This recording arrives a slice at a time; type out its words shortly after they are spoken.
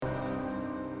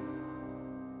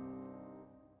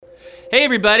Hey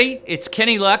everybody, it's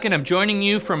Kenny Luck and I'm joining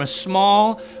you from a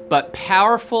small but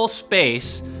powerful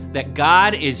space that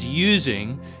God is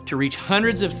using to reach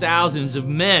hundreds of thousands of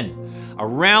men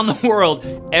around the world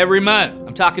every month.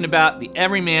 I'm talking about the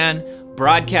Everyman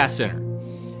Broadcast Center.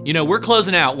 You know, we're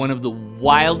closing out one of the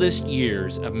wildest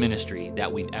years of ministry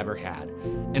that we've ever had,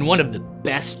 and one of the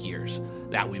best years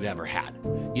that we've ever had.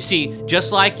 You see,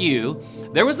 just like you,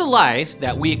 there was the life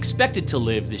that we expected to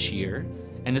live this year,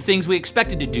 and the things we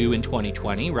expected to do in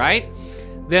 2020, right?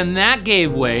 Then that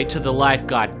gave way to the life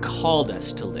God called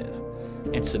us to live,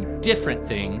 and some different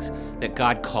things that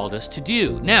God called us to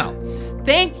do. Now,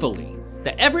 thankfully,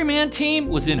 the Everyman team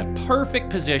was in a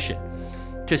perfect position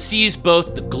to seize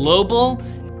both the global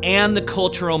and the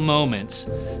cultural moments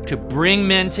to bring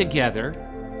men together,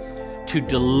 to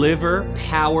deliver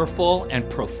powerful and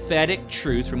prophetic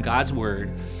truths from God's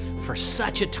word for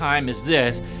such a time as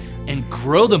this, and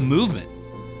grow the movement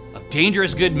of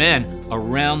dangerous good men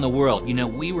around the world. You know,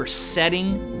 we were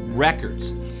setting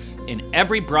records in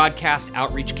every broadcast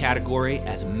outreach category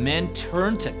as men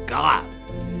turned to God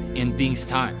in these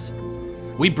times.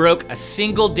 We broke a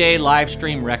single day live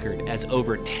stream record as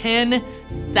over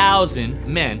 10,000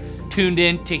 men tuned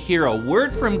in to hear a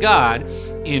word from God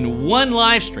in one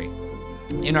live stream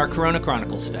in our Corona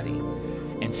Chronicles study.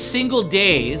 And single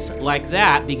days like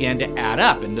that began to add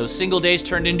up, and those single days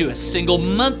turned into a single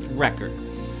month record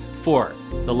for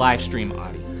the live stream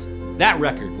audience. That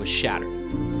record was shattered.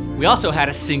 We also had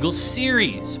a single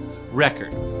series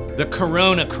record, the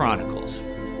Corona Chronicles.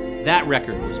 That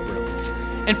record was broken.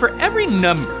 And for every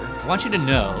number, I want you to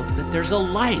know that there's a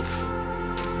life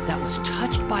that was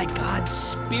touched by God's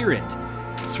Spirit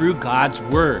through God's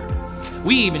Word.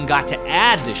 We even got to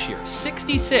add this year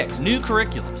 66 new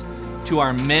curriculums to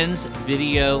our men's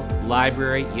video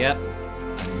library. Yep,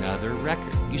 another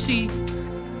record. You see,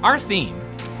 our theme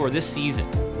for this season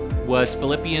was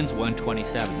Philippians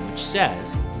 1:27, which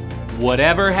says,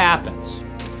 whatever happens,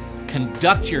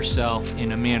 conduct yourself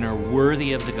in a manner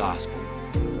worthy of the gospel.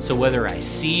 So whether I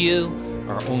see you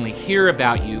or only hear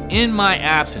about you in my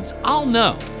absence, I'll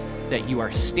know that you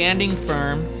are standing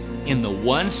firm in the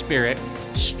one Spirit,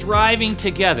 striving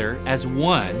together as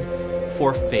one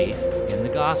for faith in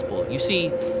the gospel. You see,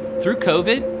 through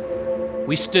COVID,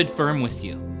 we stood firm with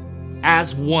you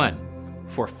as one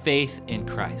for faith in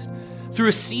Christ. Through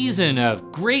a season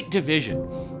of great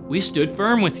division, we stood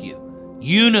firm with you,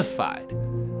 unified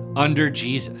under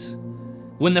Jesus.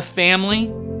 When the family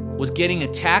was getting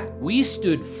attacked, we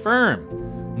stood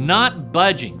firm, not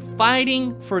budging,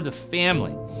 fighting for the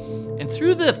family. And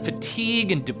through the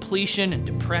fatigue and depletion and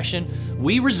depression,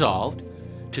 we resolved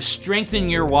to strengthen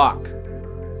your walk.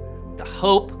 The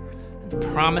hope and the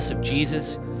promise of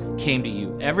Jesus came to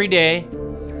you every day,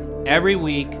 every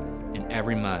week, and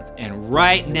every month. And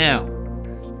right now,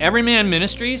 Everyman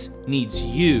Ministries needs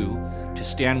you to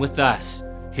stand with us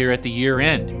here at the year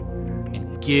end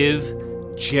and give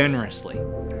generously.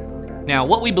 Now,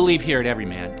 what we believe here at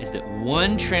Everyman is that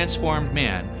one transformed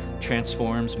man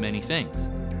transforms many things.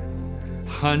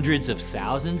 Hundreds of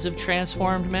thousands of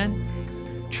transformed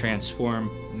men transform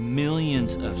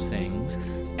millions of things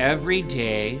every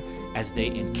day as they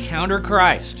encounter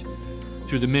Christ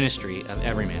through the ministry of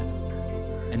Everyman,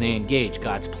 and they engage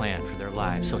God's plan for their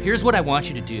lives. So here's what I want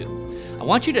you to do. I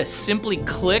want you to simply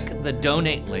click the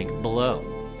donate link below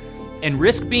and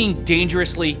risk being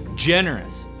dangerously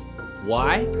generous.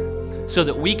 Why? So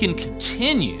that we can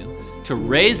continue to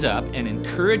raise up and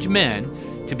encourage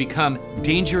men to become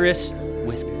dangerous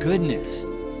with goodness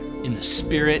in the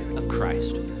Spirit of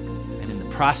Christ. And in the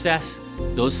process,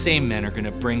 those same men are going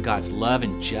to bring God's love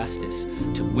and justice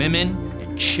to women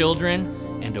and children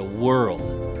and a world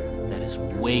that is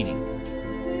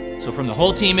waiting. So from the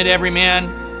whole team at Everyman,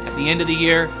 at the end of the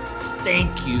year,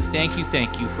 thank you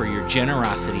for your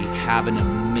generosity. Have an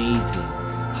amazing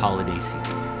holiday season.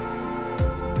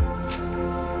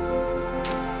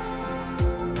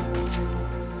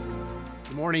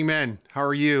 Good morning, men. How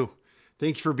are you?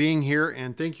 Thank you for being here,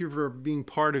 and thank you for being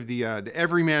part of the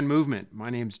Everyman movement. My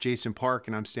name is Jason Park,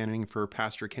 and I'm standing for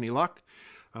Pastor Kenny Luck.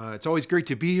 It's always great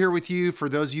to be here with you. For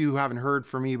those of you who haven't heard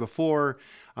from me before,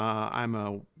 I'm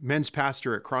a men's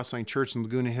pastor at Crossline Church in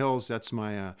Laguna Hills. That's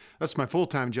my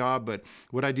full-time job. But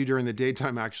what I do during the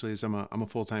daytime actually is I'm a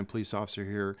full-time police officer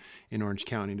here in Orange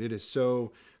County. And it is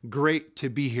so great to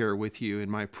be here with you.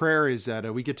 And my prayer is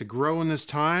that we get to grow in this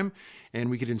time, and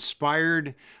we get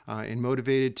inspired and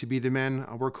motivated to be the men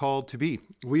we're called to be.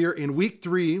 We are in week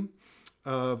 3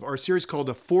 of our series called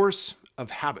The Force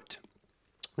of Habit.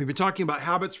 We've been talking about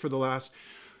habits for the last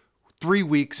 3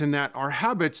 weeks, and that our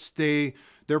habits, the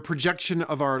They're a projection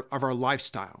of our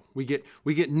lifestyle. We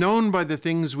get known by the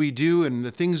things we do, and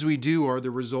the things we do are the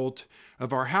result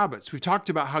of our habits. We've talked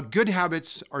about how good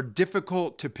habits are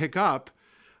difficult to pick up,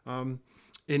 and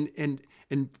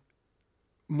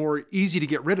more easy to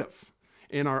get rid of.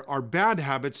 And our bad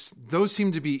habits, those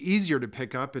seem to be easier to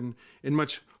pick up and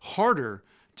much harder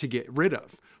to get rid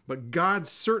of. But God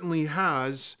certainly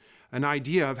has an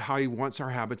idea of how he wants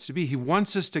our habits to be. He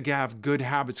wants us to have good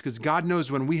habits, because God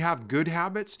knows when we have good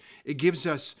habits, it gives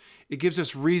us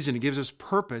reason, it gives us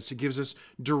purpose, it gives us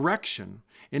direction,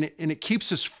 and it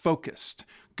keeps us focused.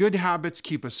 Good habits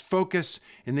keep us focused,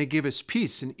 and they give us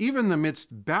peace. And even in the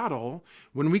midst of battle,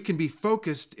 when we can be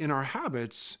focused in our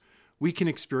habits, we can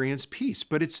experience peace.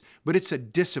 But it's a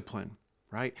discipline,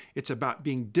 right? It's about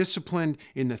being disciplined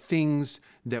in the things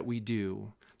that we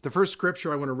do. The first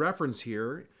scripture I want to reference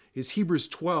here is Hebrews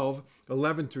 12,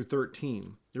 11 through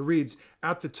 13. It reads,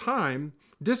 "At the time,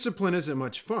 discipline isn't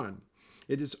much fun.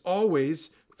 It is always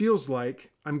feels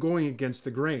like I'm going against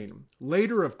the grain.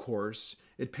 Later, of course,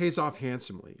 it pays off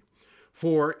handsomely.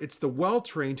 For it's the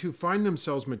well-trained who find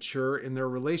themselves mature in their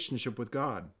relationship with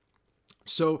God.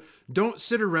 So don't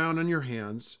sit around on your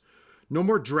hands. No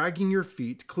more dragging your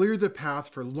feet. Clear the path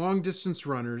for long-distance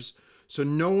runners so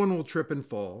no one will trip and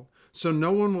fall, so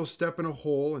no one will step in a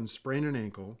hole and sprain an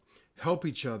ankle. Help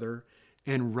each other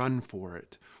and run for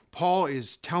it." Paul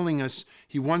is telling us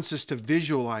he wants us to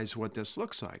visualize what this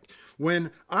looks like.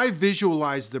 When I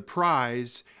visualize the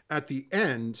prize at the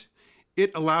end,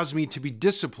 it allows me to be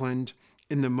disciplined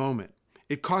in the moment.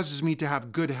 It causes me to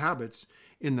have good habits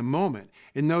in the moment.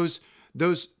 And those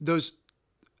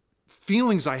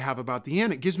feelings I have about the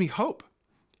end, it gives me hope.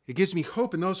 It gives me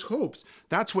hope, and those hopes,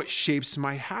 that's what shapes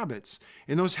my habits.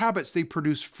 And those habits, they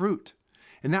produce fruit.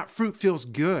 And that fruit feels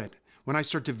good when I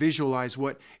start to visualize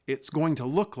what it's going to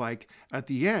look like at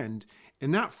the end.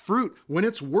 And that fruit, when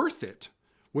it's worth it,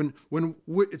 when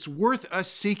it's worth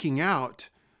us seeking out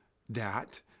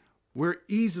that, we're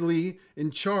easily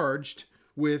charged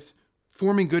with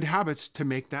forming good habits to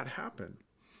make that happen.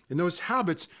 And those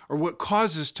habits are what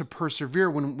cause us to persevere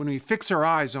when we fix our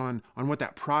eyes on what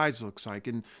that prize looks like.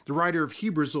 And the writer of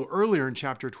Hebrews, a little earlier in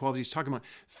chapter 12, he's talking about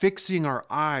fixing our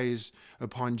eyes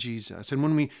upon Jesus. And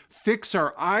when we fix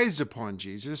our eyes upon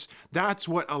Jesus, that's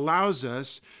what allows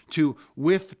us to,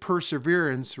 with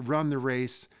perseverance, run the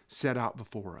race set out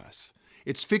before us.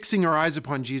 It's fixing our eyes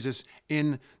upon Jesus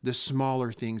in the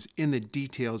smaller things, in the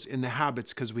details, in the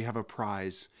habits, because we have a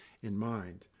prize in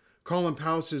mind. Colin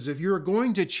Powell says, if you're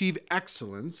going to achieve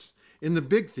excellence in the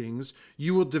big things,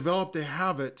 you will develop the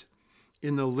habit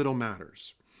in the little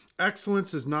matters.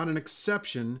 Excellence is not an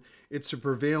exception, it's a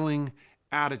prevailing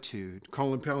attitude.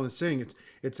 Colin Powell is saying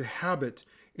it's a habit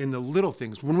in the little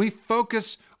things. When we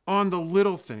focus on the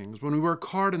little things, when we work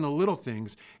hard in the little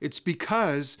things, it's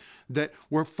because that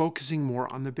we're focusing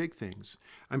more on the big things.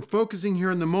 I'm focusing here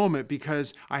in the moment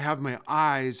because I have my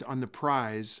eyes on the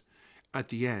prize at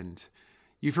the end.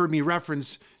 You've heard me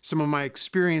reference some of my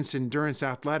experience in endurance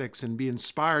athletics and be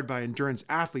inspired by endurance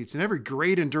athletes. And every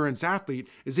great endurance athlete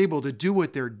is able to do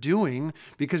what they're doing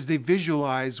because they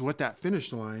visualize what that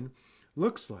finish line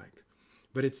looks like.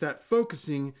 But it's that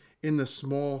focusing in the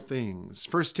small things.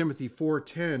 1 Timothy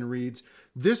 4:10 reads,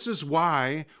 "This is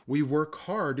why we work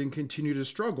hard and continue to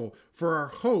struggle, for our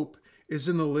hope is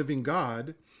in the living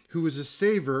God, who is a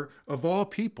savior of all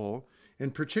people,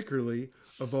 and particularly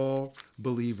of all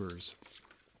believers."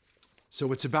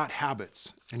 So it's about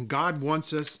habits, and God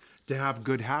wants us to have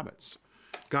good habits.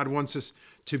 God wants us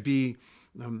to be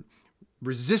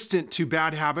resistant to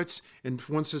bad habits and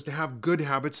wants us to have good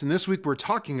habits. And this week we're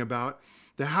talking about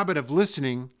the habit of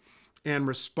listening and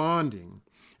responding.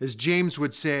 As James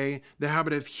would say, the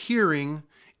habit of hearing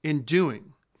and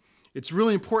doing. It's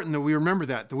really important that we remember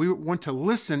that we want to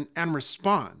listen and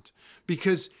respond.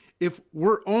 Because if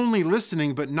we're only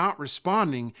listening but not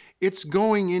responding, it's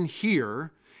going in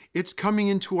here. It's coming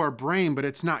into our brain, but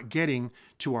it's not getting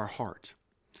to our heart.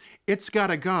 It's got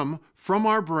to come from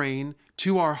our brain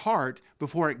to our heart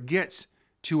before it gets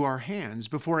to our hands,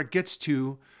 before it gets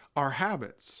to our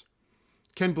habits.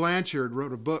 Ken Blanchard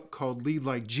wrote a book called Lead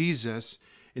Like Jesus,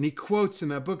 and he quotes in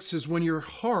that book, says, when your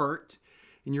heart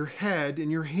and your head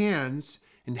and your hands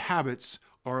and habits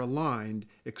are aligned,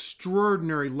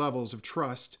 extraordinary levels of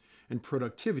trust and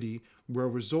productivity will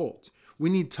result. We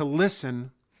need to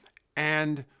listen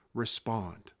and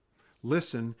respond.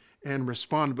 Listen and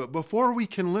respond. But before we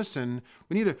can listen,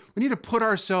 we need to put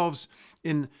ourselves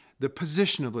in the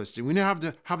position of listening. We need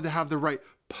to have the right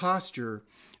posture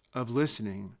of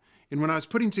listening. And when I was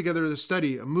putting together the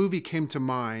study, a movie came to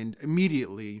mind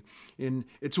immediately. And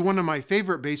it's one of my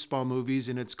favorite baseball movies,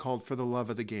 and it's called For the Love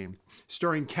of the Game,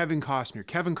 starring Kevin Costner.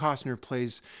 Kevin Costner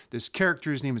plays this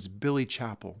character. His name is Billy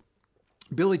Chapel.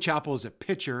 Billy Chapel is a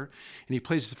pitcher, and he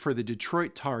plays for the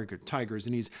Detroit Tigers,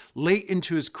 and he's late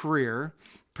into his career,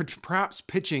 perhaps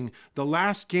pitching the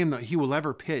last game that he will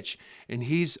ever pitch, and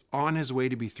he's on his way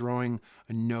to be throwing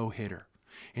a no-hitter.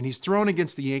 And he's thrown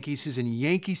against the Yankees. He's in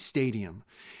Yankee Stadium,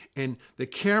 and the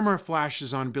camera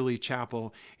flashes on Billy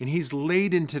Chapel, and he's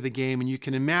late into the game, and you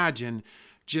can imagine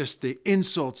just the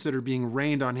insults that are being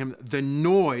rained on him, the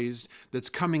noise that's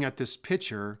coming at this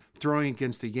pitcher throwing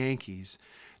against the Yankees.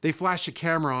 They flash a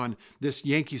camera on this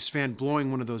Yankees fan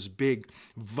blowing one of those big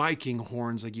Viking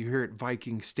horns like you hear at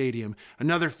Viking Stadium.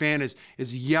 Another fan is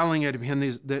yelling at him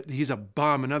that he's a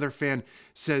bum. Another fan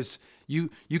says, you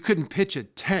couldn't pitch a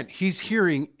tent. He's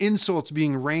hearing insults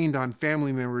being rained on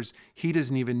family members he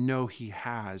doesn't even know he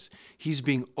has. He's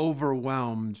being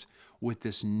overwhelmed with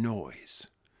this noise.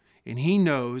 And he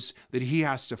knows that he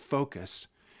has to focus.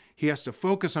 He has to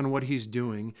focus on what he's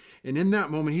doing. And in that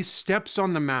moment, he steps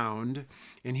on the mound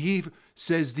and he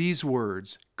says these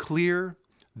words, "Clear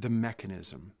the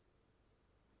mechanism."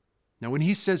 Now, when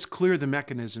he says clear the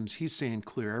mechanisms, he's saying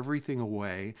clear everything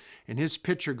away. And his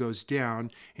pitcher goes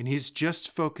down and he's just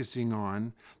focusing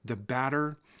on the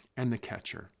batter and the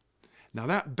catcher. Now,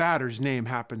 that batter's name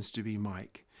happens to be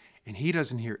Mike. And he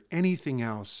doesn't hear anything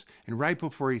else. And right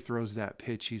before he throws that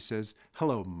pitch, he says,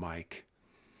 "Hello, Mike."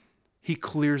 He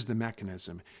clears the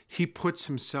mechanism. He puts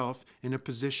himself in a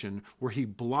position where he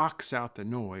blocks out the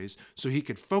noise so he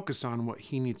could focus on what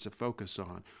he needs to focus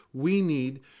on. We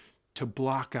need to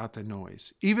block out the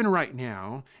noise. Even right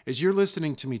now, as you're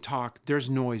listening to me talk, there's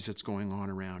noise that's going on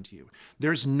around you.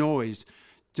 There's noise.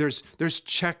 There's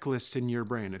checklists in your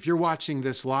brain. If you're watching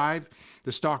this live,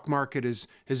 the stock market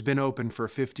has been open for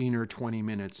 15 or 20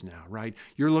 minutes now, right?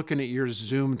 You're looking at your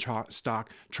Zoom stock,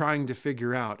 trying to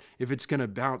figure out if it's going to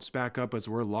bounce back up as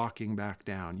we're locking back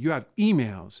down. You have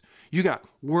emails. You got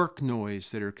work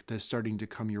noise that's starting to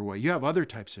come your way. You have other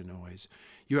types of noise.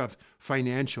 You have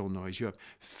financial noise. You have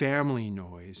family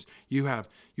noise. You have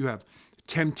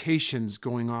temptations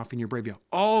going off in your brain. You have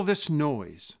all this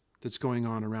noise that's going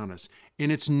on around us.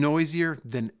 And it's noisier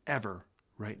than ever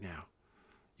right now.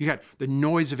 You got the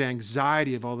noise of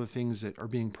anxiety of all the things that are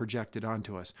being projected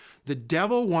onto us. The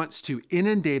devil wants to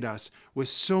inundate us with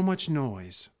so much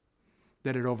noise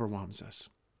that it overwhelms us,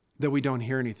 that we don't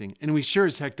hear anything. And we sure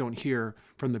as heck don't hear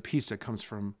from the peace that comes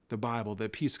from the Bible, the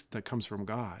peace that comes from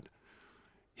God.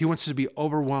 He wants to be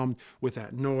overwhelmed with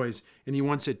that noise, and he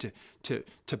wants it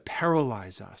to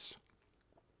paralyze us.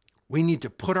 We need to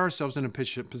put ourselves in a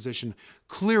position,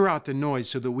 clear out the noise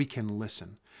so that we can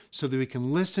listen, so that we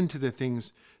can listen to the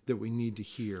things that we need to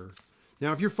hear.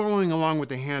 Now, if you're following along with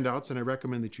the handouts, and I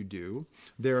recommend that you do,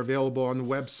 they're available on the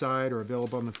website or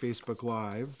available on the Facebook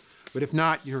Live. But if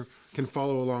not, you can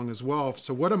follow along as well.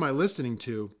 So what am I listening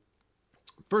to?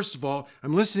 First of all,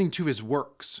 I'm listening to his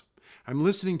works. I'm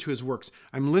listening to his works.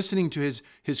 I'm listening to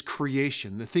his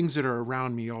creation, the things that are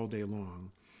around me all day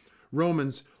long.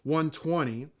 Romans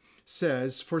 1:20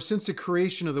 says, "For since the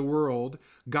creation of the world,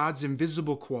 God's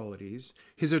invisible qualities,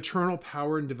 his eternal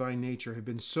power and divine nature have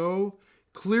been so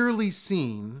clearly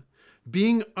seen,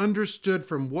 being understood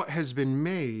from what has been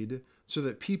made, so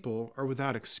that people are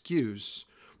without excuse."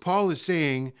 Paul is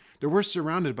saying that we're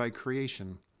surrounded by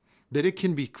creation, that it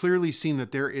can be clearly seen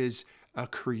that there is a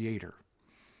creator.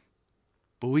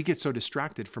 But we get so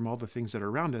distracted from all the things that are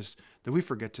around us that we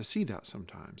forget to see that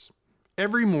sometimes.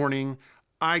 Every morning,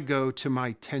 I go to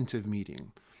my tentative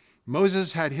meeting.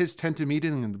 Moses had his tentative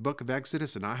meeting in the book of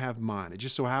Exodus, and I have mine. It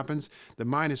just so happens that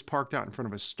mine is parked out in front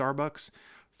of a Starbucks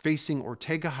facing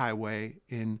Ortega Highway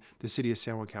in the city of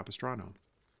San Juan Capistrano.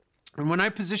 And when I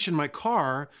position my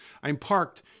car, I'm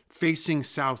parked facing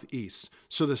southeast.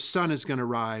 So the sun is going to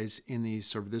rise in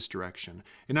this direction.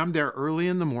 And I'm there early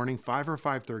in the morning, 5 or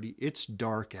 5:30. It's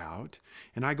dark out.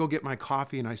 And I go get my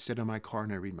coffee and I sit in my car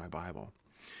and I read my Bible.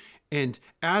 And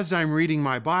as I'm reading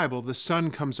my Bible, the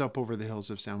sun comes up over the hills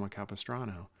of San Juan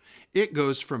Capistrano. It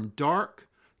goes from dark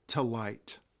to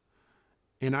light.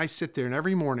 And I sit there, and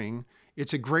every morning,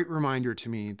 it's a great reminder to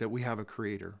me that we have a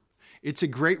creator. It's a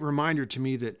great reminder to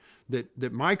me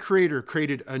that my creator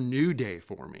created a new day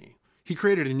for me. He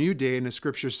created a new day, and the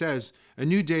scripture says, a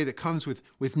new day that comes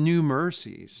with new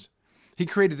mercies. He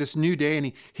created this new day,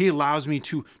 and he allows me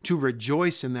to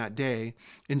rejoice in that day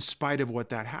in spite of what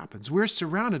that happens. We're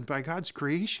surrounded by God's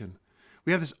creation.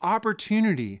 We have this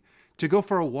opportunity to go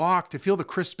for a walk, to feel the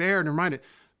crisp air, and reminded,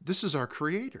 this is our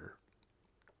creator.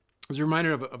 I was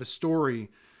reminded of a story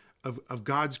of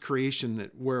God's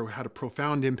creation where it had a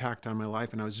profound impact on my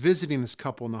life. And I was visiting this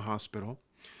couple in the hospital.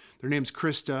 Their name's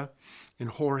Krista and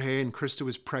Jorge, and Krista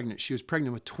was pregnant. She was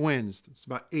pregnant with twins. It's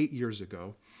about 8 years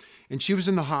ago. And she was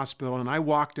in the hospital, and I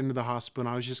walked into the hospital, and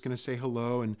I was just going to say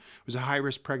hello. And it was a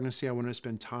high-risk pregnancy. I wanted to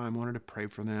spend time, wanted to pray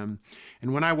for them.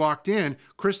 And when I walked in,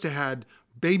 Krista had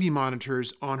baby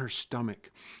monitors on her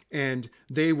stomach, and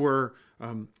they were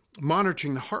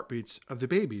monitoring the heartbeats of the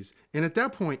babies. And at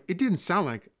that point, it didn't sound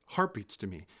like heartbeats to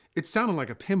me. It sounded like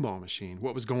a pinball machine,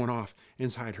 what was going off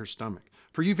inside her stomach.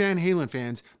 For you Van Halen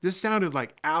fans, this sounded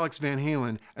like Alex Van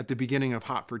Halen at the beginning of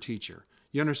Hot for Teacher.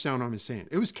 You understand what I'm saying?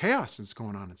 It was chaos that's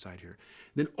going on inside here.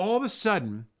 Then all of a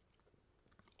sudden,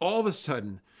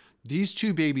 these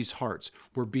two babies' hearts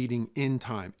were beating in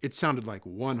time. It sounded like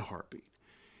one heartbeat.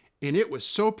 And it was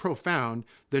so profound,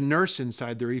 the nurse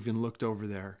inside there even looked over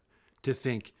there to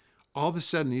think, all of a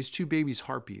sudden, these two babies'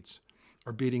 heartbeats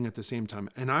are beating at the same time.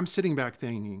 And I'm sitting back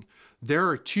thinking, there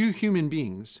are two human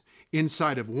beings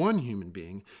inside of one human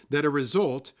being that are a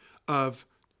result of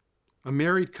a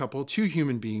married couple, two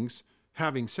human beings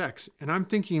having sex. And I'm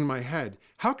thinking in my head,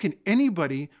 how can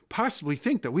anybody possibly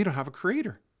think that we don't have a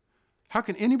creator? How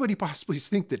can anybody possibly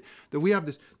think that we have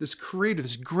this creator,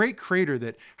 this great creator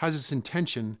that has this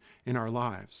intention in our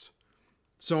lives?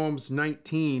 Psalms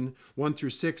 19,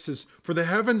 1-6 says, "For the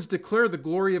heavens declare the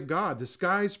glory of God. The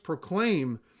skies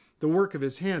proclaim the work of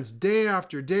his hands. Day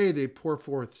after day they pour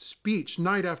forth speech.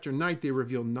 Night after night they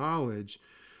reveal knowledge.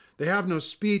 They have no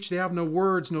speech, they have no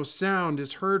words, no sound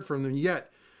is heard from them,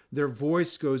 yet their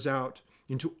voice goes out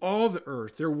into all the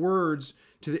earth, their words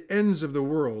to the ends of the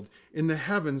world. In the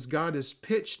heavens, God has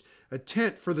pitched a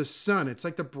tent for the sun." It's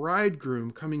like the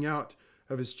bridegroom coming out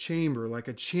of his chamber, like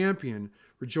a champion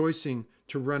rejoicing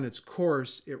to run its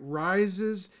course. It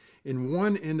rises in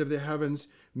one end of the heavens,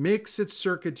 makes its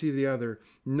circuit to the other.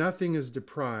 Nothing is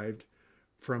deprived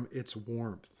from its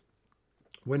warmth.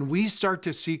 When we start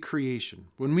to see creation,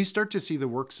 when we start to see the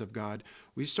works of God,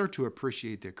 we start to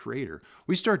appreciate the creator.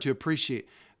 We start to appreciate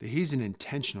that he's an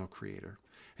intentional creator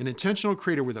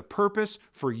with a purpose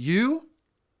for you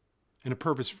and a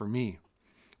purpose for me.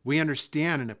 We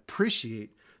understand and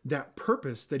appreciate that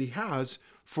purpose that he has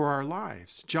for our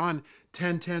lives. John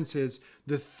 10:10 says,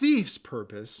 "The thief's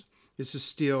purpose is to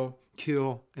steal,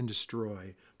 kill, and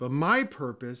destroy. But my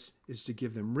purpose is to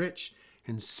give them rich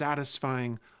and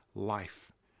satisfying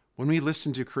life." When we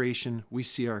listen to creation, we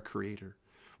see our creator.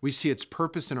 We see its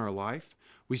purpose in our life.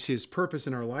 We see his purpose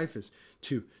in our life is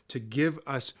to give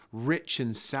us rich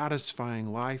and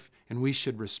satisfying life, and we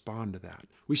should respond to that.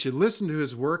 We should listen to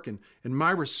his work, and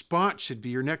my response should be,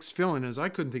 your next fill-in is, I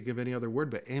couldn't think of any other word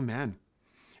but amen.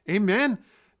 Amen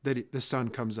that the sun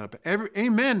comes up.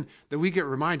 Amen that we get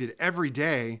reminded every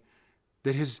day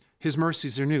that his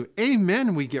mercies are new.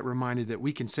 Amen, we get reminded that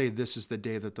we can say this is the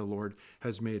day that the Lord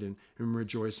has made, and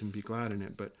rejoice and be glad in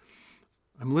it. But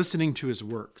I'm listening to his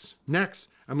works. Next,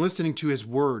 I'm listening to his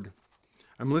word.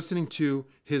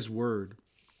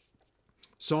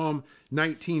 Psalm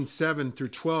 19,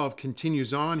 7-12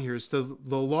 continues on here. It's the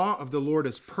law of the Lord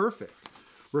is perfect,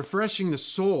 refreshing the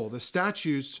soul. The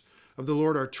statutes of the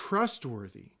Lord are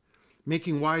trustworthy,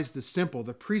 making wise the simple.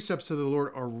 The precepts of the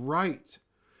Lord are right,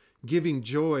 giving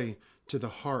joy to the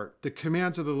heart. The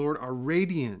commands of the Lord are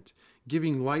radiant,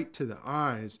 giving light to the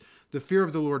eyes. The fear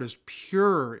of the Lord is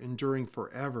pure, enduring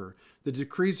forever. The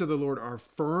decrees of the Lord are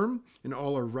firm, and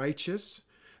all are righteous.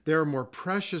 They are more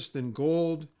precious than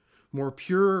gold, more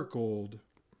pure gold.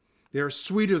 They are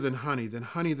sweeter than honey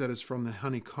that is from the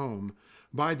honeycomb.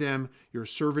 By them your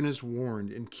servant is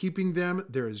warned. In keeping them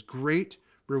there is great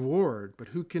reward. But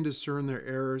who can discern their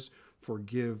errors?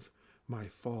 Forgive my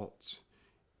faults.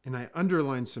 And I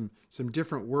underline some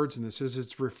different words in this.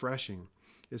 It's refreshing.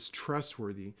 It's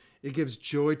trustworthy. It gives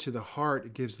joy to the heart.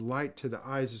 It gives light to the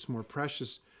eyes. It's more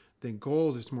precious than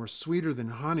gold. It's more sweeter than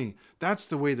honey. That's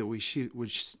the way that we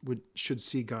should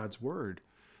see God's word.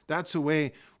 That's the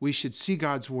way we should see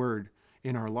God's word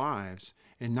in our lives,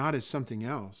 and not as something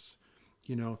else.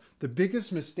 You know, the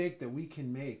biggest mistake that we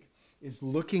can make is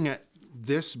looking at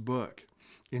this book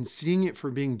and seeing it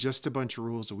for being just a bunch of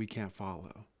rules that we can't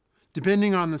follow.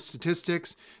 Depending on the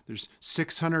statistics, there's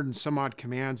 600 and some odd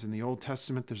commands in the Old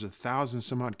Testament. There's 1,000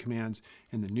 some odd commands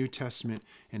in the New Testament.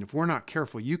 And if we're not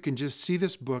careful, you can just see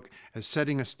this book as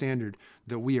setting a standard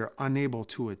that we are unable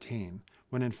to attain,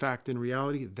 when in fact, in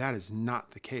reality, that is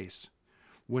not the case.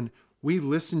 When we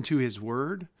listen to his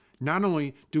word, not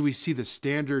only do we see the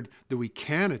standard that we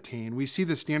can attain, we see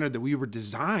the standard that we were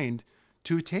designed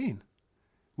to attain.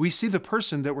 We see the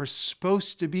person that we're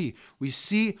supposed to be. We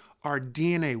see our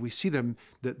DNA. We see the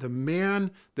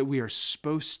man that we are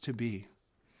supposed to be.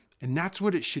 And that's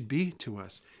what it should be to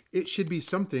us. It should be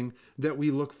something that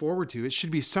we look forward to. It should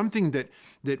be something that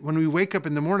when we wake up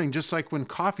in the morning, just like when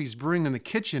coffee's brewing in the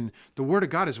kitchen, the Word of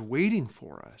God is waiting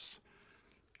for us.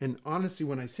 And honestly,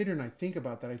 when I sit here and I think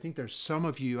about that, I think there's some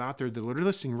of you out there that are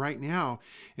listening right now.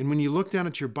 And when you look down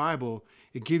at your Bible,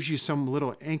 it gives you some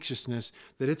little anxiousness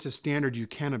that it's a standard you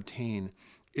can obtain.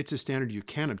 It's a standard you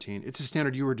can obtain. It's a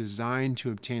standard you were designed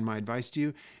to obtain. My advice to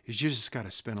you is you just got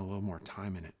to spend a little more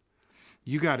time in it.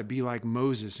 You got to be like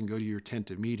Moses and go to your tent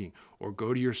of meeting, or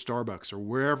go to your Starbucks, or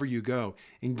wherever you go,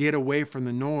 and get away from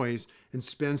the noise and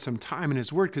spend some time in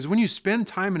His Word. Because when you spend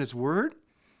time in His Word,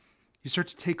 you start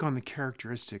to take on the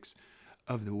characteristics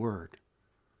of the Word.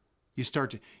 You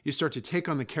start to take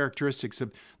on the characteristics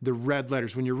of the red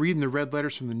letters. When you're reading the red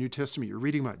letters from the New Testament, you're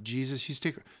reading about Jesus, you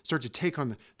start to take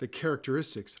on the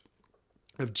characteristics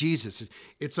of Jesus.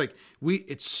 It's like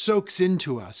it soaks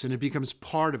into us, and it becomes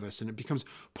part of us, and it becomes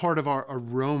part of our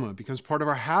aroma, it becomes part of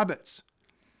our habits.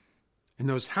 And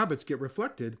those habits get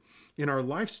reflected in our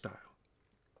lifestyle.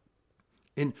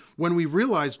 And when we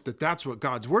realize that that's what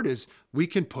God's Word is, we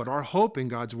can put our hope in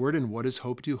God's Word. And what does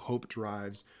hope do? Hope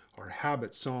drives our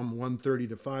habits. Psalm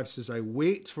 130:5 says, I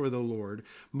wait for the Lord.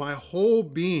 My whole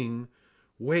being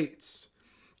waits.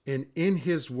 And in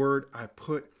His Word, I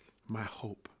put my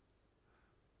hope.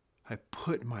 I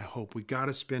put my hope. We got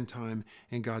to spend time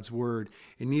in God's Word.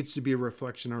 It needs to be a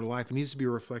reflection in our life. It needs to be a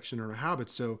reflection in our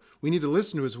habits. So we need to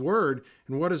listen to His Word.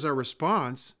 And what is our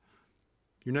response?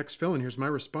 Your next fill-in, here's my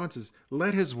response, is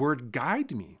let His Word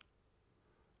guide me.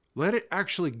 Let it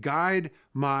actually guide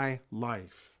my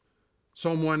life.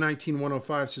 Psalm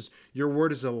 119:105 says, your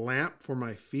word is a lamp for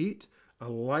my feet, a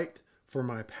light for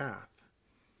my path.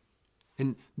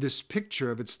 And this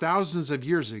picture of it's thousands of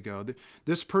years ago.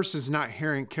 This person's not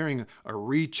carrying a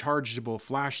rechargeable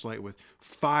flashlight with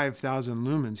 5,000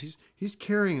 lumens. He's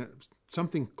carrying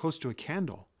something close to a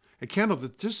candle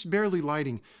that's just barely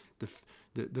lighting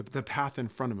the path in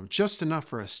front of him, just enough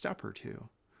for a step or two.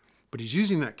 But he's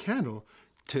using that candle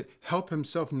to help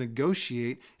himself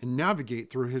negotiate and navigate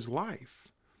through his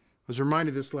life. I was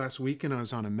reminded this last weekend. I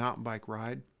was on a mountain bike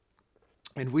ride,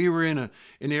 and we were in an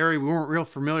area we weren't real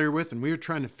familiar with, and we were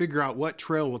trying to figure out what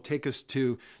trail will take us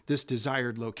to this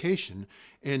desired location.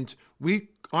 And we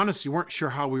honestly weren't sure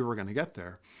how we were going to get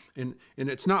there. And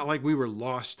it's not like we were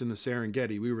lost in the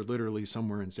Serengeti. We were literally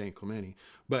somewhere in San Clemente.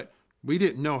 But we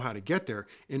didn't know how to get there.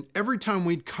 And every time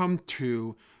we'd come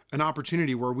to an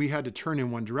opportunity where we had to turn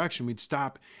in one direction, we'd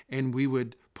stop and we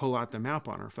would pull out the map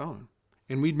on our phone.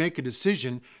 And we'd make a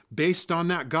decision based on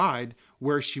that guide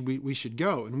where we should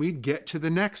go. And we'd get to the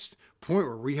next point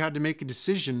where we had to make a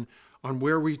decision on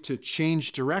where we to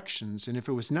change directions. And if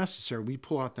it was necessary, we'd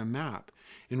pull out the map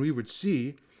and we would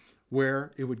see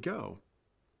where it would go,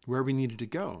 where we needed to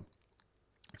go.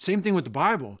 Same thing with the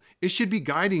Bible. It should be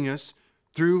guiding us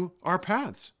through our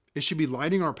paths. It should be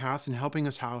lighting our paths and helping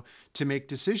us how to make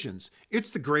decisions. It's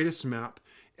the greatest map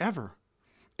ever.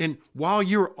 And while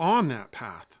you're on that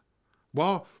path,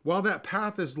 while that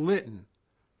path is lit,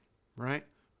 right,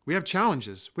 we have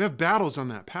challenges. We have battles on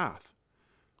that path.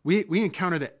 We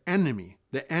encounter the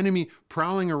enemy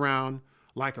prowling around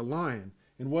like a lion.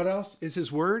 And what else is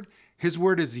His Word? His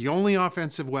Word is the only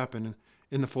offensive weapon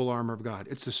in the full armor of God.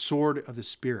 It's the sword of the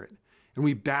Spirit. And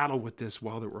we battle with this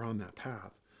while we're on that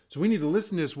path. So we need to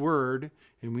listen to His Word,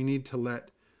 and we need to let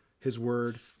His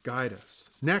Word guide us.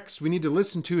 Next, we need to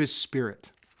listen to His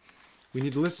Spirit. We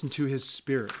need to listen to His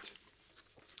Spirit.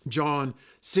 John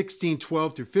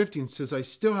 16:12-15 says, I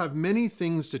still have many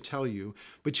things to tell you,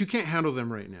 but you can't handle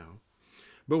them right now.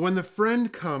 But when the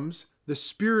friend comes, the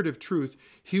Spirit of truth,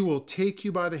 He will take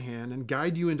you by the hand and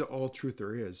guide you into all truth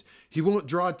there is. He won't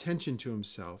draw attention to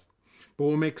Himself, but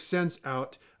will make sense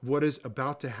out of what is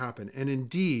about to happen. And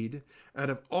indeed, out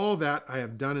of all that I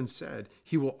have done and said,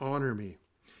 He will honor me.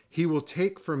 He will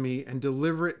take from me and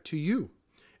deliver it to you.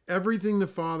 Everything the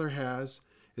Father has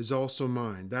is also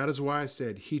mine. That is why I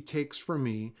said, He takes from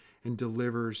me and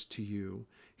delivers to you.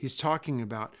 He's talking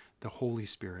about the Holy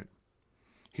Spirit.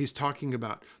 He's talking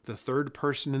about the third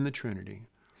person in the Trinity,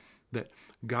 that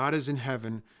God is in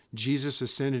heaven, Jesus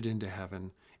ascended into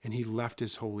heaven, and He left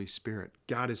His Holy Spirit.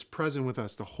 God is present with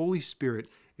us. The Holy Spirit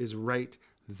is right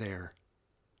there.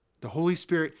 The Holy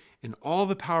Spirit and all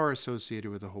the power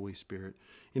associated with the Holy Spirit.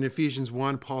 In Ephesians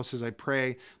 1, Paul says, I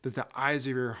pray that the eyes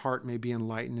of your heart may be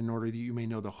enlightened in order that you may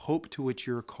know the hope to which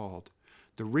you are called,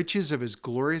 the riches of His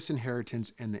glorious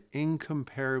inheritance, and the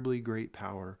incomparably great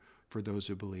power for those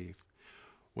who believe.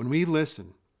 When we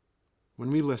listen,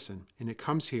 and it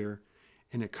comes here,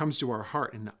 and it comes to our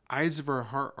heart, and the eyes of our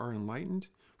heart are enlightened,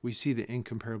 we see the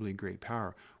incomparably great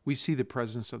power. We see the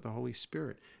presence of the Holy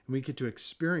Spirit, and we get to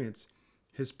experience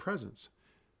his presence.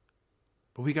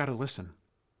 But we got to listen.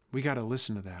 We got to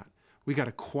listen to that. We got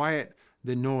to quiet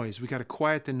the noise. We got to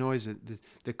quiet the noise,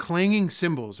 the clanging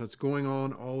cymbals that's going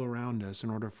on all around us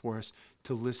in order for us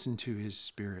to listen to his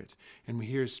Spirit. And we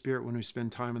hear his Spirit when we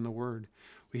spend time in the Word.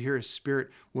 We hear his Spirit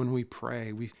when we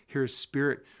pray. We hear his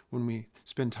Spirit when we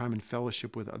spend time in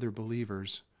fellowship with other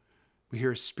believers. We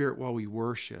hear his Spirit while we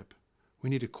worship. We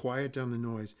need to quiet down the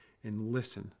noise and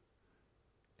listen.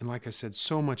 And like I said,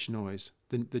 so much noise.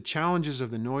 The challenges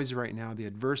of the noise right now, the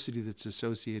adversity that's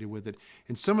associated with it.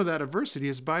 And some of that adversity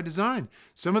is by design.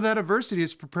 Some of that adversity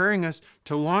is preparing us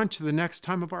to launch the next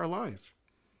time of our life.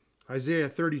 Isaiah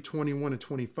 30, 21 and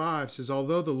 25 says,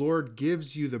 although the Lord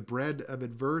gives you the bread of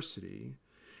adversity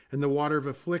and the water of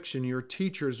affliction, your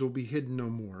teachers will be hidden no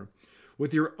more.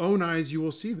 With your own eyes you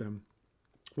will see them.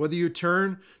 Whether you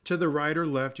turn to the right or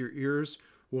left, your ears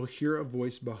will hear a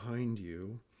voice behind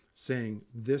you saying,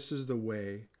 this is the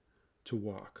way to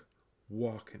walk.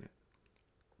 Walk in it.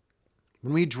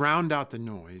 When we drowned out the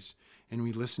noise and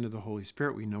we listen to the Holy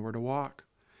Spirit, we know where to walk.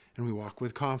 And we walk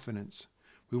with confidence.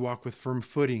 We walk with firm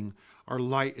footing. Our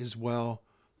light is well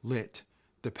lit.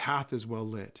 The path is well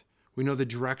lit. We know the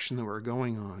direction that we're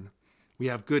going on. We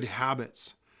have good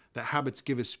habits. The habits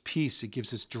give us peace. It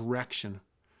gives us direction.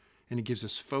 And it gives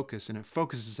us focus. And it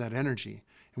focuses that energy.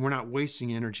 And we're not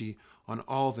wasting energy on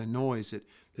all the noise that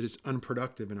is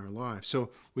unproductive in our lives. So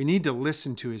we need to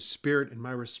listen to his Spirit. And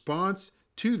my response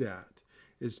to that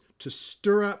is to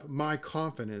stir up my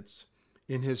confidence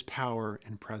in his power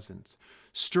and presence.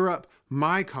 Stir up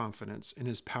my confidence in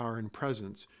his power and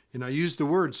presence. And I use the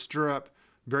word stir up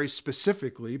very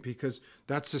specifically because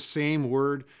that's the same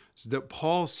word that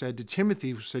Paul said to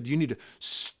Timothy, who said, you need to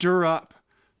stir up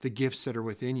the gifts that are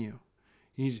within you.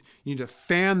 You need to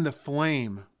fan the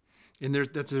flame. And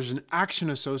there's an action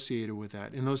associated with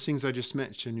that. And those things I just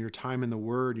mentioned, your time in the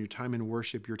Word, your time in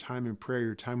worship, your time in prayer,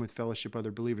 your time with fellowship,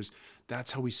 other believers,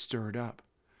 that's how we stir it up.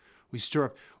 We stir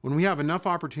up. When we have enough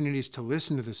opportunities to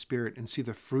listen to the Spirit and see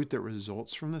the fruit that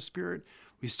results from the Spirit,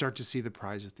 we start to see the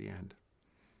prize at the end.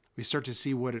 We start to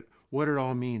see what it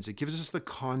all means. It gives us the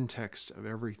context of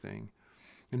everything.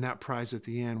 And that prize at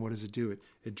the end, what does it do?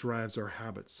 It drives our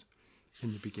habits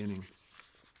in the beginning.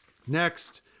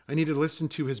 Next, I need to listen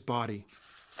to his body.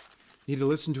 I need to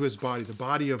listen to his body, the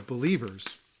body of believers.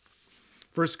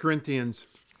 1 Corinthians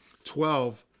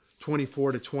 12,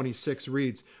 24 to 26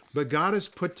 reads, but God has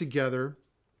put together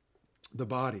the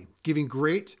body, giving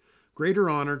greater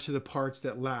honor to the parts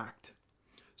that lacked,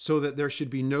 so that there should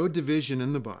be no division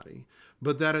in the body,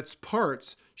 but that its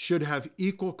parts should have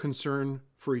equal concern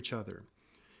for each other.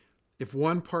 If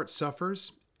one part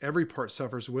suffers, every part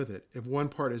suffers with it. If one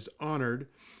part is honored,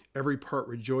 every part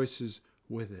rejoices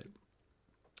with it.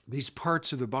 These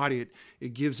parts of the body,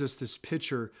 it gives us this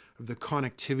picture of the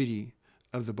connectivity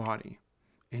of the body.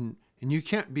 And you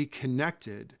can't be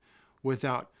connected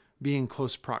without being in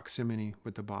close proximity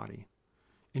with the body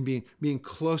and being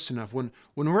close enough. When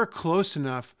we're close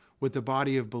enough with the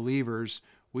body of believers,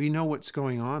 we know what's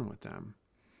going on with them.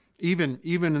 Even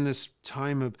in this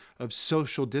time of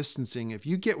social distancing, if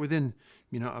you get within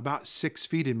about 6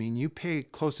 feet of me and you pay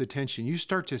close attention, you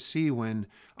start to see when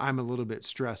I'm a little bit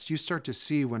stressed. You start to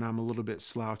see when I'm a little bit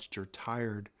slouched or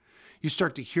tired. You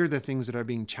start to hear the things that are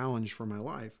being challenged for my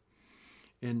life.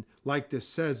 And like this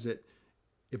says that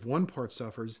if one part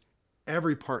suffers,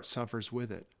 every part suffers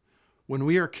with it. When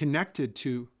we are connected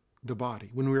to the body,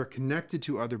 when we are connected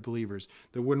to other believers,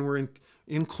 that when we're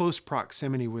in close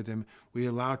proximity with them, we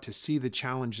allow to see the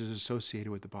challenges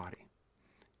associated with the body.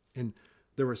 And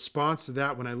the response to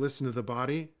that when I listen to the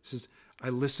body says, I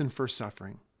listen for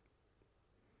suffering.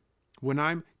 When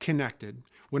I'm connected,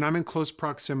 when I'm in close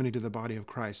proximity to the body of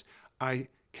Christ, I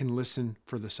can listen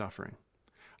for the suffering.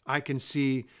 I can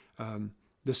see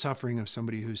the suffering of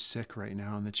somebody who's sick right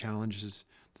now and the challenges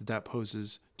that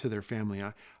poses to their family.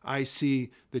 I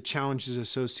see the challenges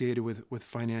associated with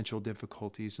financial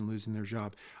difficulties and losing their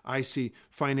job. I see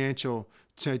financial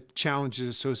challenges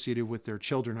associated with their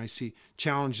children. I see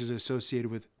challenges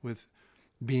associated with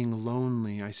being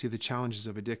lonely. I see the challenges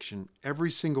of addiction.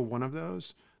 Every single one of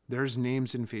those, there's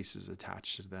names and faces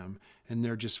attached to them, and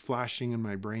they're just flashing in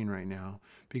my brain right now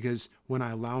because when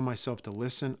I allow myself to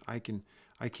listen, I can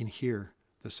hear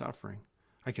the suffering.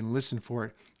 I can listen for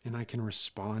it, and I can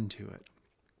respond to it.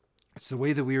 It's the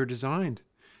way that we are designed.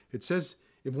 It says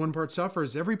if one part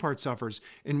suffers, every part suffers.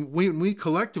 And when we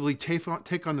collectively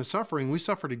take on the suffering, we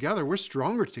suffer together. We're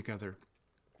stronger together.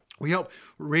 We help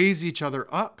raise each other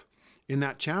up in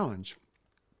that challenge.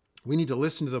 We need to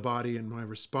listen to the body, and my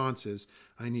response is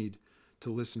I need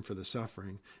to listen for the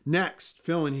suffering. Next,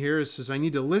 Phil in here says, I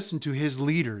need to listen to his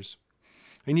leaders.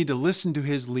 I need to listen to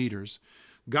his leaders.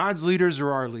 God's leaders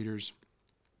are our leaders.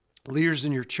 Leaders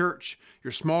in your church,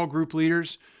 your small group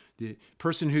leaders, the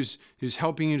person who's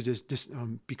helping you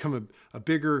to become a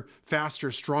bigger,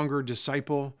 faster, stronger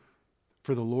disciple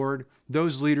for the Lord.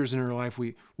 Those leaders in our life,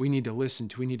 we need to listen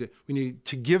to. We need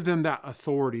to give them that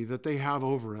authority that they have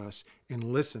over us and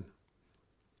listen.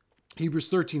 Hebrews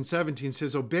 13:17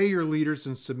 says, obey your leaders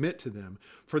and submit to them,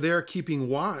 for they are keeping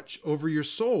watch over your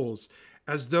souls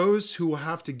as those who will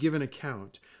have to give an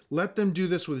account. Let them do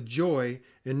this with joy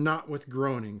and not with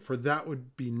groaning, for that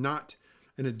would be not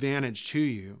an advantage to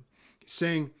you. He's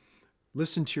saying,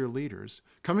 listen to your leaders.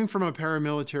 Coming from a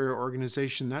paramilitary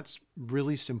organization, that's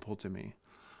really simple to me.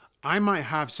 I might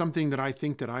have something that I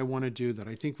think that I want to do, that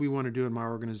I think we want to do in my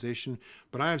organization,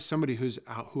 but I have somebody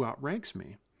who outranks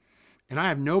me. And I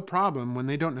have no problem when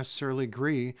they don't necessarily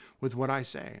agree with what I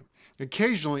say.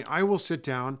 Occasionally, I will sit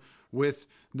down with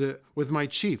my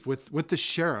chief, with the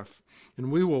sheriff,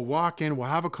 and we will walk in, we'll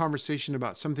have a conversation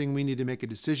about something we need to make a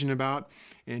decision about.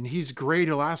 And he's great.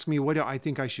 He'll ask me what I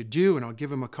think I should do, and I'll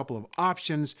give him a couple of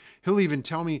options. He'll even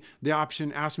tell me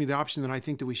ask me the option that I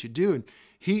think that we should do. And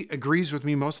he agrees with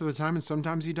me most of the time, and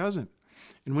sometimes he doesn't.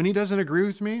 And when he doesn't agree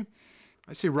with me,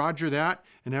 I say, Roger that,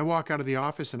 and I walk out of the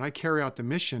office and I carry out the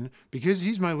mission because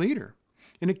he's my leader.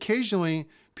 And occasionally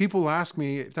people ask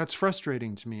me if that's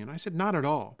frustrating to me. And I said, not at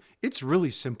all. It's really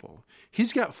simple.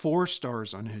 He's got 4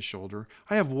 stars on his shoulder.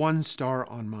 I have 1 star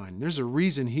on mine. There's a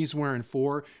reason he's wearing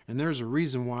 4, and there's a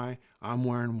reason why I'm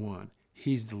wearing 1.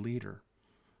 He's the leader.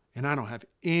 And I don't have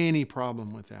any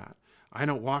problem with that. I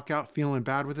don't walk out feeling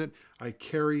bad with it. I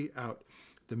carry out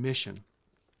the mission.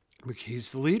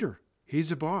 He's the leader.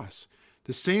 He's the boss.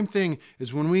 The same thing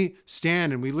is when we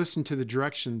stand and we listen to the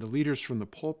direction, the leaders from the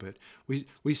pulpit.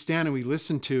 We stand and we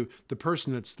listen to the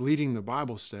person that's leading the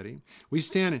Bible study. We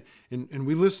stand and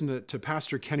we listen to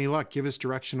Pastor Kenny Luck give us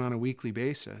direction on a weekly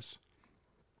basis.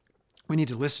 We need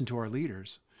to listen to our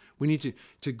leaders. We need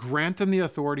to grant them the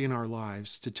authority in our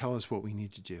lives to tell us what we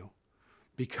need to do.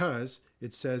 Because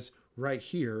it says right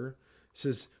here, it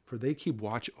says, for they keep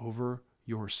watch over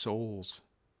your souls.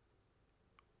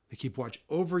 They keep watch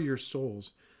over your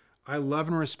souls. I love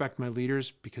and respect my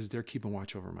leaders because they're keeping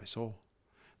watch over my soul.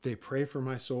 They pray for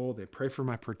my soul. They pray for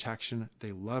my protection.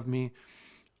 They love me.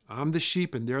 I'm the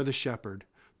sheep and they're the shepherd.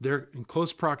 They're in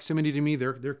close proximity to me.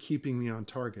 They're keeping me on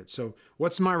target. So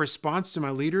what's my response to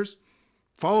my leaders?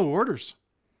 Follow orders.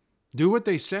 Do what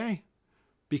they say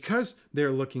because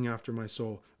they're looking after my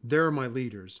soul. They're my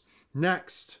leaders.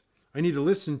 Next, I need to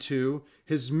listen to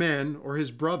his men or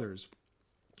his brothers.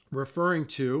 Referring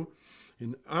to,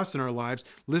 in us in our lives,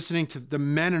 listening to the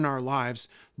men in our lives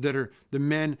that are the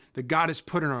men that God has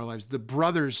put in our lives, the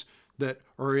brothers that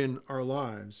are in our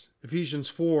lives. Ephesians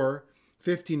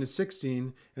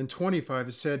 4:15-16 and 25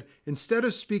 has said, instead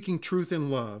of speaking truth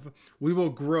in love, we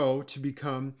will grow to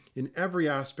become in every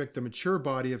aspect the mature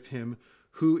body of him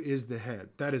who is the head.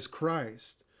 That is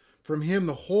Christ. From him,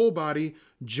 the whole body,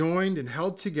 joined and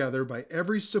held together by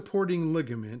every supporting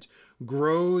ligament,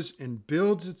 grows and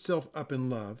builds itself up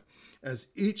in love as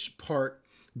each part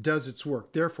does its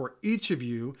work. Therefore, each of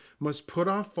you must put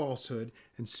off falsehood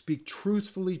and speak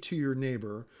truthfully to your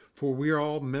neighbor, for we are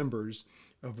all members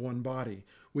of one body.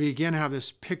 We again have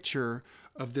this picture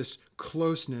of this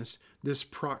closeness, this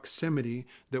proximity,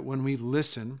 that when we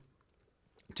listen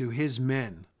to his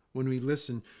men, when we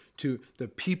listen to the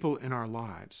people in our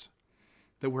lives,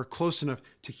 that we're close enough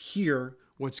to hear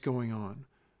what's going on.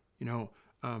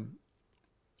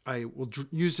 I will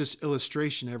use this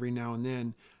illustration every now and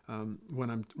then when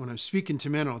I'm speaking to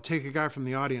men. I'll take a guy from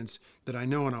the audience that I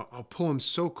know and I'll pull him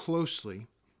so closely,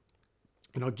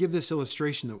 and I'll give this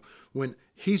illustration that when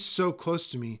he's so close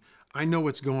to me, I know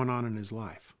what's going on in his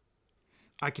life.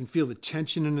 I can feel the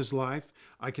tension in his life.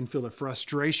 I can feel the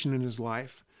frustration in his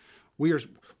life.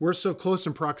 We're so close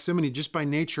in proximity just by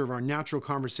nature of our natural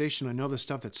conversation. I know the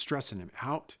stuff that's stressing him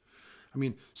out. I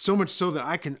mean, so much so that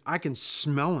I can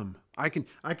smell him. I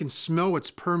can smell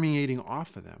what's permeating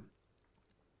off of them,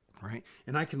 right?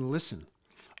 And I can listen.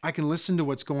 I can listen to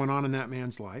what's going on in that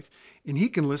man's life, and he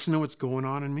can listen to what's going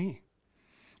on in me.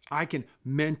 I can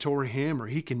mentor him, or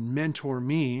he can mentor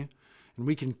me, and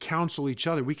we can counsel each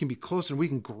other. We can be close and we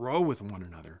can grow with one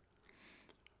another.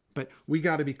 But we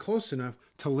got to be close enough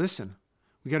to listen.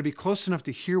 We got to be close enough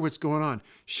to hear what's going on.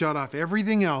 Shut off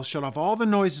everything else. Shut off all the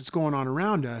noise that's going on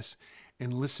around us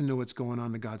and listen to what's going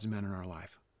on to God's men in our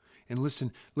life. And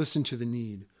listen to the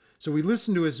need. So we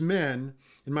listen to his men,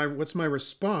 and what's my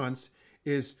response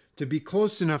is to be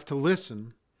close enough to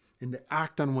listen and to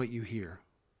act on what you hear.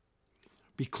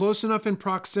 Be close enough in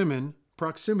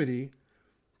proximity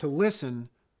to listen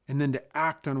and then to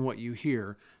act on what you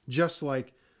hear. Just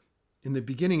like in the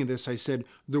beginning of this, I said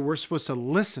that we're supposed to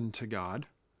listen to God,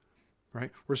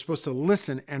 right? We're supposed to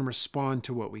listen and respond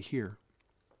to what we hear.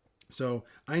 So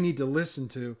I need to listen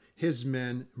to his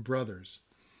men and brothers.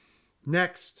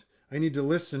 Next, I need to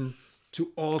listen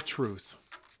to all truth.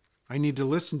 I need to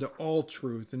listen to all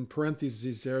truth. In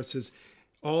parentheses there, it says,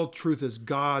 all truth is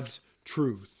God's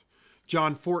truth.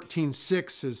 John 14:6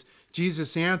 says,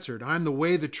 Jesus answered, I'm the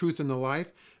way, the truth, and the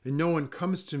life, and no one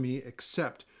comes to me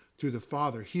except through the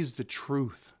Father. He's the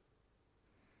truth.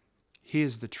 He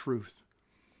is the truth.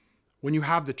 When you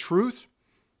have the truth,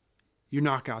 you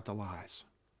knock out the lies.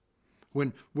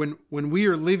 When we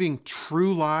are living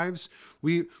true lives,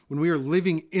 when we are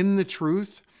living in the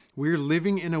truth, we're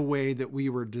living in a way that we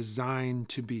were designed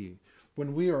to be.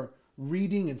 When we are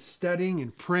reading and studying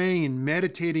and praying and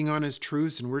meditating on his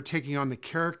truths, and we're taking on the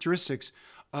characteristics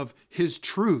of his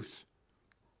truth,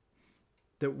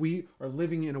 that we are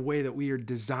living in a way that we are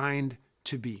designed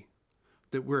to be.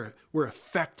 That we're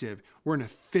effective,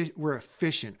 we're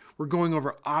efficient, we're going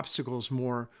over obstacles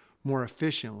more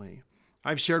efficiently.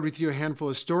 I've shared with you a handful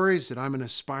of stories that I'm an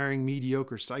aspiring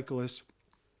mediocre cyclist.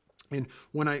 And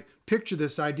when I picture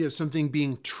this idea of something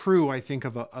being true, I think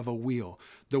of a wheel,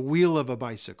 the wheel of a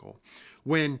bicycle.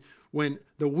 When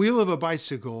the wheel of a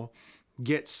bicycle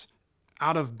gets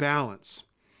out of balance,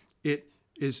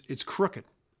 it's crooked.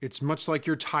 It's much like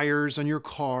your tires on your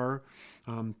car.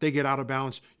 They get out of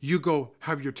balance. You go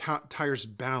have your tires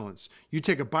balanced. You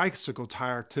take a bicycle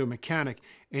tire to a mechanic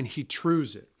and he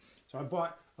trues it. So I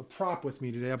bought a prop with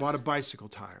me today. I bought a bicycle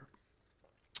tire.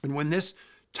 And when this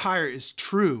tire is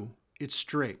true, it's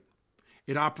straight.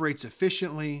 It operates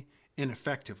efficiently and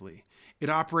effectively.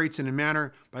 It operates in a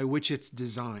manner by which it's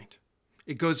designed.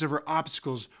 It goes over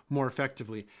obstacles more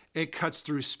effectively. It cuts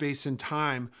through space and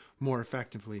time more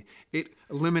effectively. It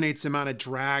eliminates the amount of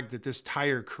drag that this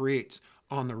tire creates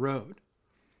on the road.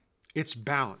 It's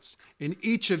balanced. And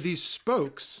each of these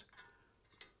spokes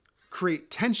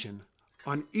create tension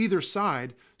on either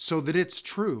side so that it's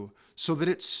true, so that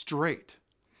it's straight.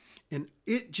 And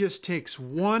it just takes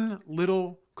one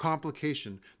little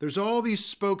complication. There's all these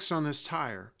spokes on this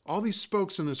tire, all these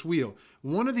spokes on this wheel.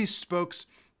 One of these spokes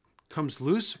comes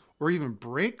loose or even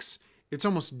breaks, it's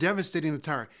almost devastating the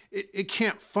tire. It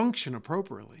can't function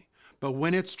appropriately. But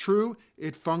when it's true,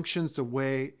 it functions the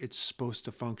way it's supposed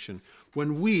to function.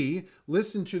 When we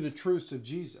listen to the truths of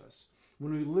Jesus,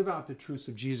 when we live out the truths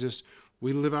of Jesus,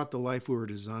 we live out the life we were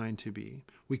designed to be.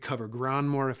 We cover ground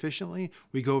more efficiently.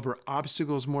 We go over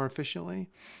obstacles more efficiently.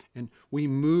 And we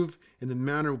move in the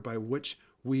manner by which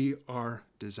we are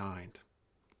designed.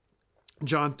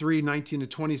 John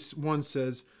 3:19-21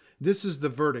 says, this is the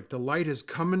verdict. The light has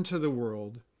come into the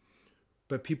world,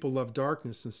 but people love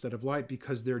darkness instead of light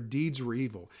because their deeds were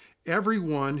evil.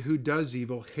 Everyone who does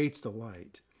evil hates the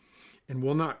light and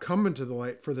will not come into the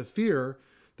light for the fear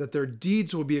that their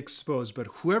deeds will be exposed. But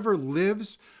whoever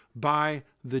lives by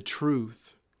the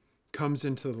truth comes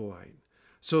into the light,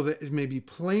 so that it may be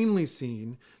plainly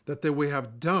seen that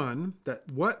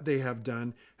what they have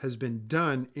done has been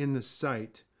done in the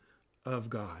sight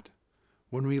of God.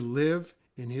 When we live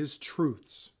in his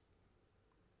truths,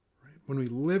 right? When we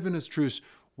live in his truths,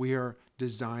 we are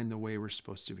designed the way we're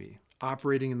supposed to be,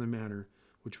 operating in the manner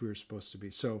which we are supposed to be.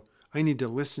 So I need to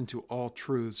listen to all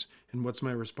truths, and what's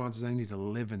my response is I need to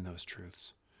live in those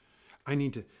truths. I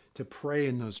need to pray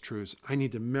in those truths. I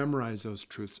need to memorize those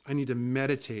truths. I need to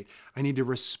meditate. I need to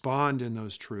respond in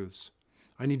those truths.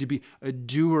 I need to be a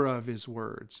doer of his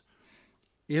words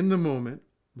in the moment,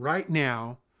 right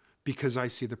now, because I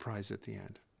see the prize at the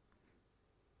end.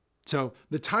 So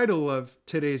the title of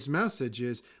today's message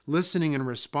is Listening and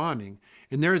Responding.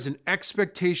 And there is an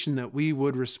expectation that we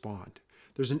would respond.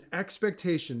 There's an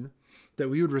expectation that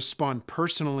we would respond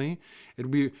personally. It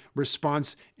would be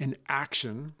response in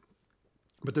action.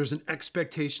 But there's an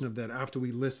expectation of that after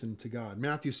we listen to God.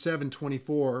 Matthew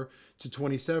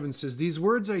 7:24-27 says, these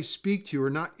words I speak to you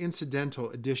are not incidental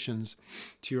additions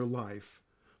to your life,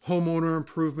 homeowner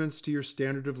improvements to your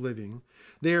standard of living.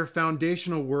 They are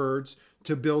foundational words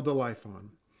to build a life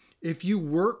on. If you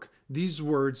work these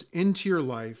words into your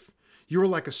life, you are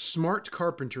like a smart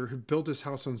carpenter who built his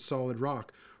house on solid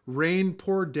rock. Rain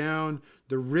poured down,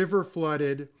 the river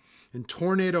flooded, and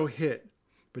tornado hit,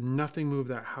 but nothing moved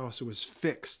that house. It was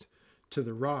fixed to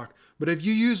the rock. But if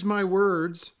you use my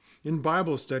words in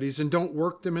Bible studies and don't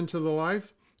work them into the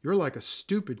life, you're like a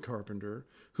stupid carpenter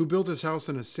who built his house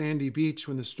on a sandy beach.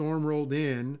 When the storm rolled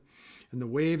in and the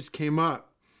waves came up,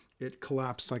 it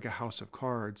collapsed like a house of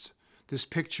cards. This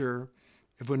picture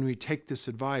of when we take this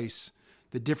advice,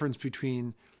 the difference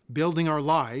between building our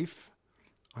life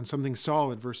on something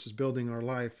solid versus building our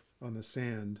life on the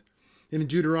sand. In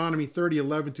Deuteronomy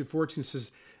 30:11-14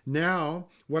 says, "Now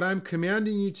what I'm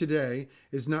commanding you today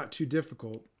is not too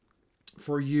difficult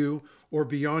for you or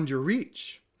beyond your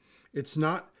reach. It's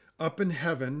not up in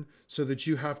heaven so that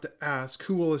you have to ask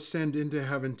who will ascend into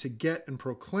heaven to get and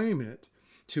proclaim it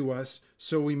to us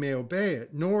so we may obey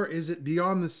it. Nor is it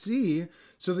beyond the sea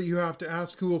so that you have to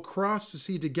ask who will cross the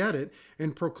sea to get it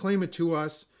and proclaim it to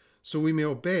us so we may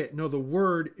obey it. No, the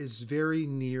word is very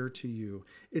near to you.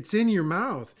 It's in your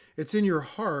mouth. It's in your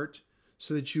heart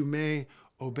so that you may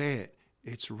obey it."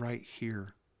 It's right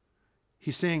here.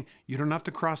 He's saying you don't have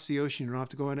to cross the ocean. You don't have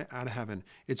to go out of heaven.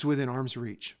 It's within arm's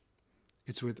reach.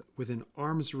 It's within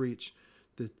arm's reach.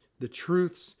 The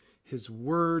truths, his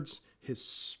words, his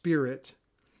spirit,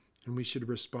 and we should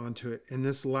respond to it. In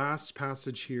this last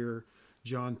passage here,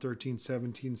 John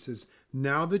 13:17 says,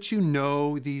 "Now that you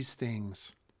know these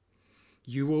things,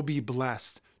 you will be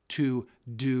blessed to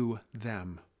do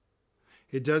them."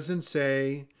 It doesn't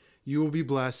say you will be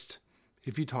blessed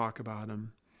if you talk about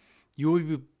them. You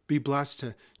will be blessed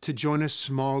to join a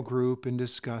small group and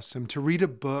discuss them, to read a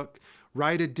book,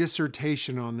 write a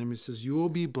dissertation on them. It says you will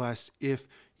be blessed if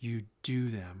you do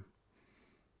them.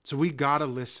 So we got to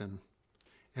listen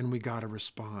and we got to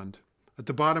respond. At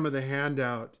the bottom of the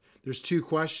handout, there's 2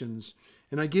 questions,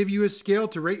 and I give you a scale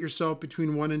to rate yourself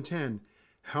between 1 and 10.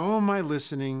 How am I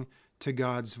listening to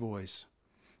God's voice?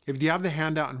 If you have the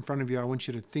handout in front of you, I want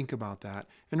you to think about that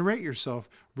and rate yourself.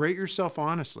 Rate yourself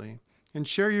honestly and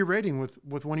share your rating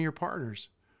with one of your partners.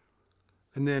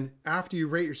 And then after you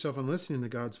rate yourself on listening to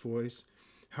God's voice,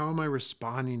 how am I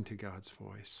responding to God's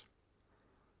voice?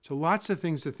 So lots of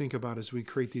things to think about as we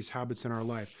create these habits in our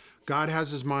life. God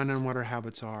has his mind on what our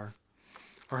habits are.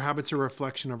 Our habits are a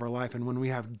reflection of our life. And when we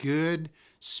have good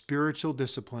spiritual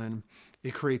discipline,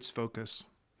 it creates focus.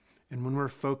 And when we're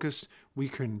focused, we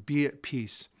can be at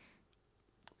peace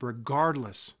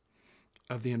regardless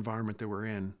of the environment that we're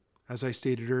in. As I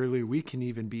stated earlier, we can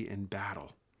even be in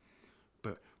battle.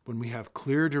 But when we have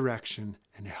clear direction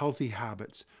and healthy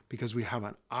habits, because we have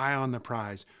an eye on the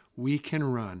prize, we can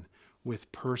run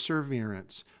with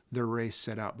perseverance the race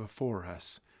set out before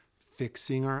us,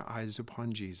 fixing our eyes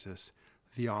upon Jesus,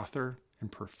 the author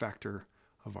and perfecter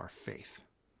of our faith.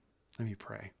 Let me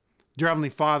pray. Dear Heavenly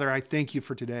Father, I thank you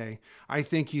for today. I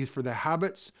thank you for the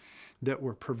habits that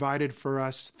were provided for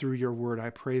us through your word. I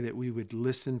pray that we would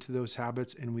listen to those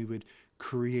habits and we would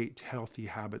create healthy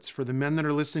habits. For the men that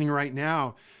are listening right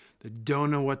now that don't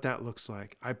know what that looks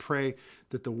like, I pray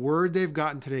that the word they've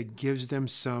gotten today gives them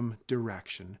some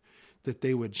direction, that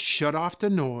they would shut off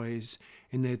the noise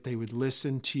and that they would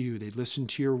listen to you. They'd listen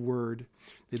to your word.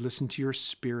 They'd listen to your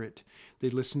spirit.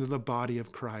 They'd listen to the body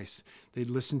of Christ. They'd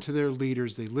listen to their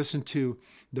leaders. They'd listen to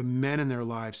the men in their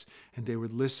lives, and they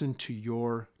would listen to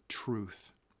your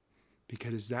truth,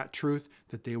 because it's that truth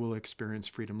that they will experience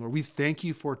freedom. Lord, we thank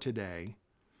you for today,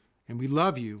 and we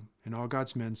love you. And all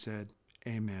God's men said,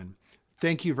 amen.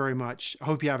 Thank you very much. I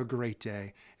hope you have a great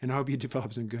day, and I hope you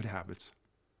develop some good habits.